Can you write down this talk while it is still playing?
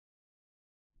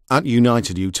At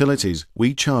United Utilities,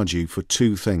 we charge you for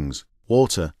two things: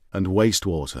 water and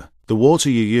wastewater. The water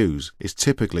you use is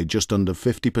typically just under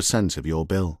 50% of your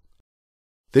bill.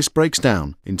 This breaks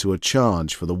down into a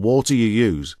charge for the water you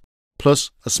use,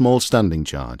 plus a small standing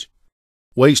charge.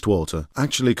 Wastewater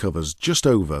actually covers just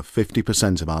over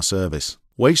 50% of our service.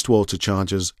 Wastewater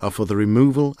charges are for the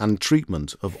removal and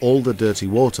treatment of all the dirty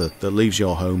water that leaves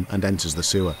your home and enters the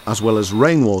sewer, as well as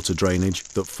rainwater drainage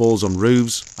that falls on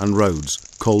roofs and roads,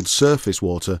 called surface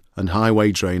water, and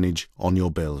highway drainage on your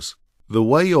bills. The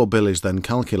way your bill is then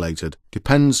calculated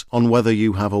depends on whether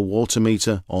you have a water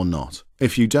meter or not.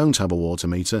 If you don't have a water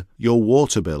meter, your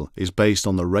water bill is based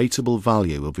on the rateable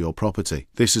value of your property.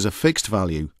 This is a fixed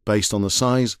value based on the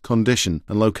size, condition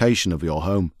and location of your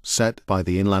home, set by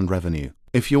the Inland Revenue.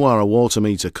 If you are a water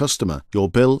meter customer, your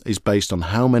bill is based on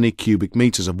how many cubic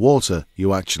meters of water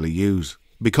you actually use.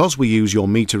 Because we use your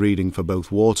meter reading for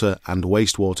both water and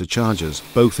wastewater charges,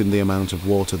 both in the amount of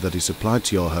water that is supplied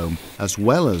to your home, as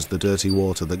well as the dirty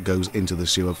water that goes into the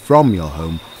sewer from your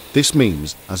home, this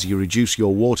means as you reduce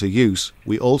your water use,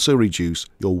 we also reduce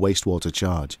your wastewater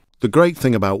charge. The great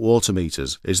thing about water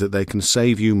meters is that they can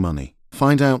save you money.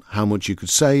 Find out how much you could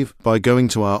save by going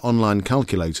to our online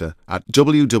calculator at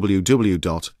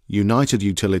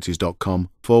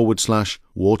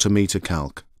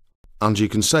www.unitedutilities.com/watermetercalc. And you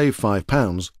can save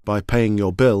 £5 by paying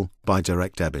your bill by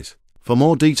direct debit. For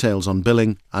more details on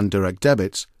billing and direct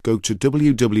debits, go to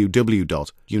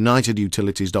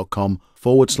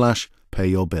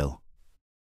www.unitedutilities.com/payyourbill.